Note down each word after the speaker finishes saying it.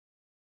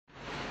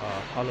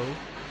Hello,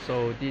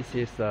 so this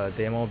is a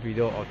demo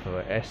video of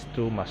the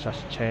S2 massage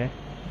chair.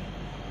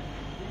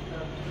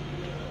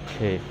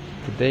 Okay,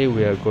 today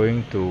we are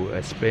going to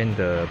explain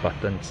the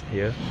buttons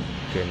here.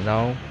 Okay,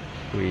 now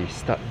we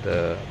start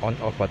the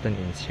on-off button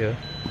in here.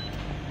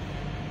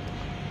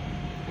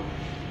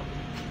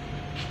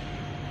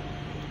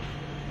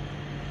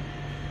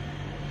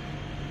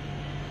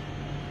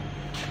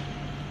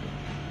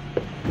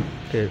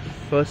 Okay,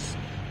 first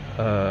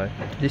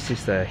this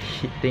is the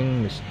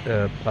heating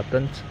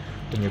button.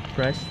 When you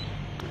press,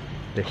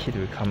 the heat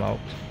will come out.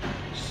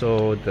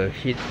 So the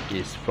heat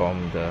is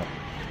from the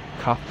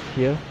cuff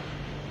here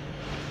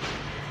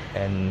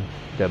and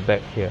the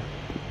back here.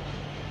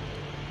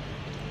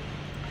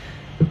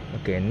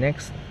 Okay,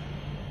 next,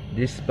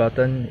 this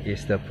button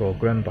is the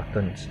program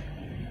button.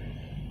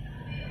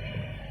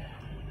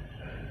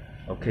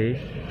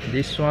 Okay,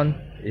 this one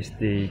is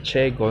the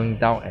chair going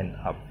down and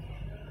up.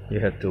 You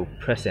have to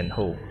press and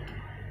hold.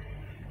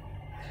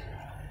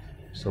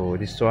 So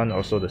this one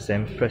also the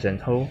same, press and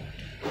hold,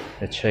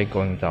 the chair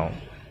going down.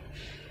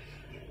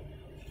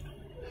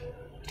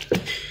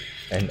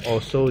 And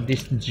also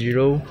this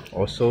 0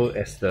 also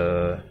as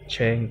the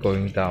chair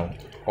going down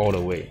all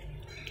the way.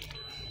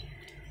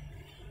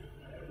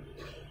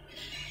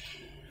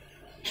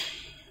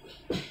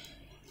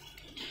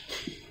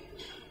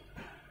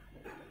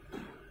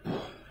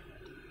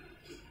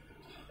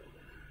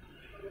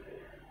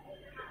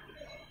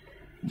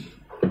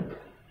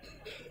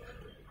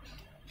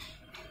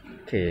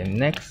 Okay,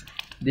 next,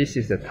 this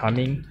is the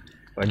timing.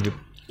 When you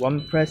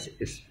one press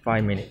is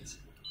 5 minutes,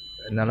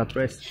 another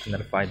press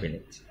another 5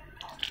 minutes.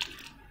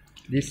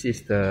 This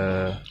is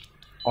the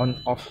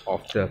on-off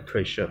of the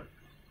pressure.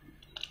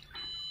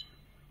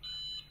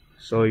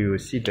 So you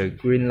see the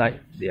green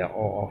light, they are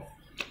all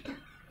off.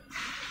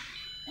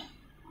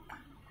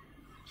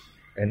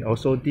 And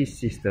also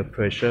this is the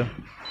pressure.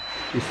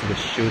 This is the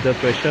shoulder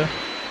pressure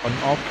on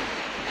off,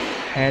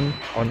 hand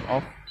on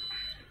off,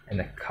 and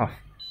the cuff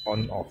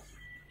on off.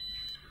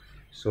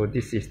 So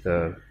this is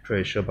the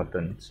pressure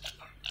buttons.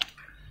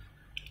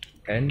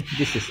 And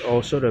this is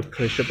also the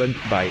pressure button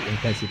by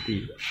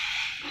intensity.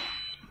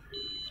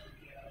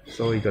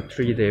 So you got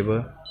 3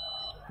 levels: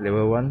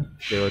 level 1,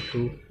 level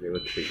 2,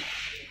 level 3.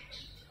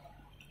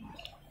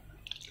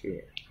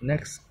 Okay,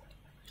 next,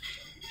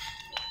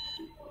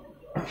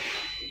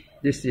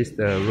 this is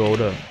the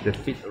roller, the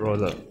feet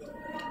roller.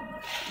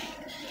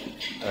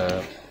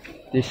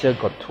 This here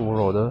got 2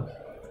 rollers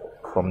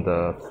from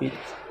the feet.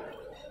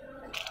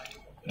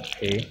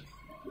 Okay,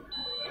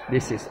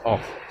 this is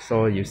off,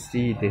 so you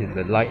see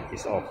the light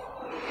is off.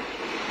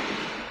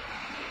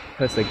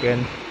 Press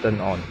again, turn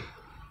on.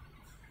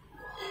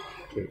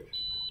 Okay,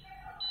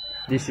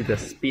 this is the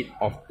speed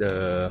of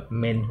the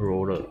main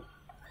roller.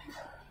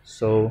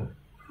 So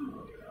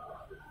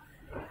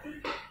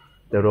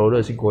the roller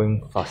is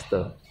going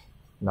faster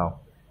now.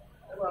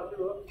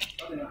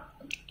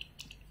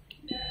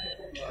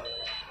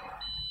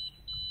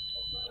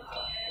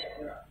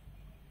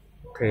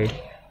 Okay,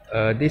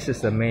 this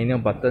is the manual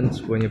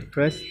buttons. When you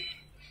press,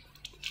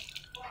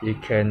 you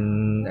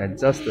can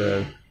adjust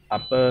the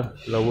upper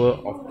lower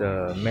of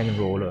the main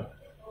roller.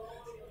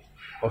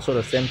 Also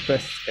the same,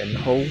 press and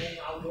hold,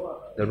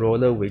 the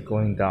roller will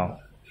going down.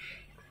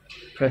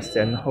 Press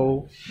and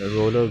hold, the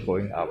roller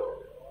going up.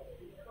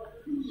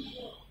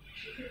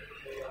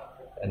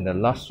 And the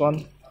last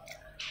one,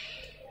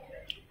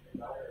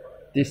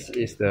 this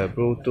is the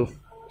Bluetooth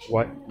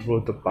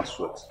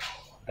password,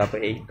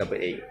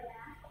 AA.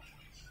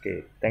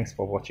 Okay, thanks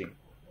for watching.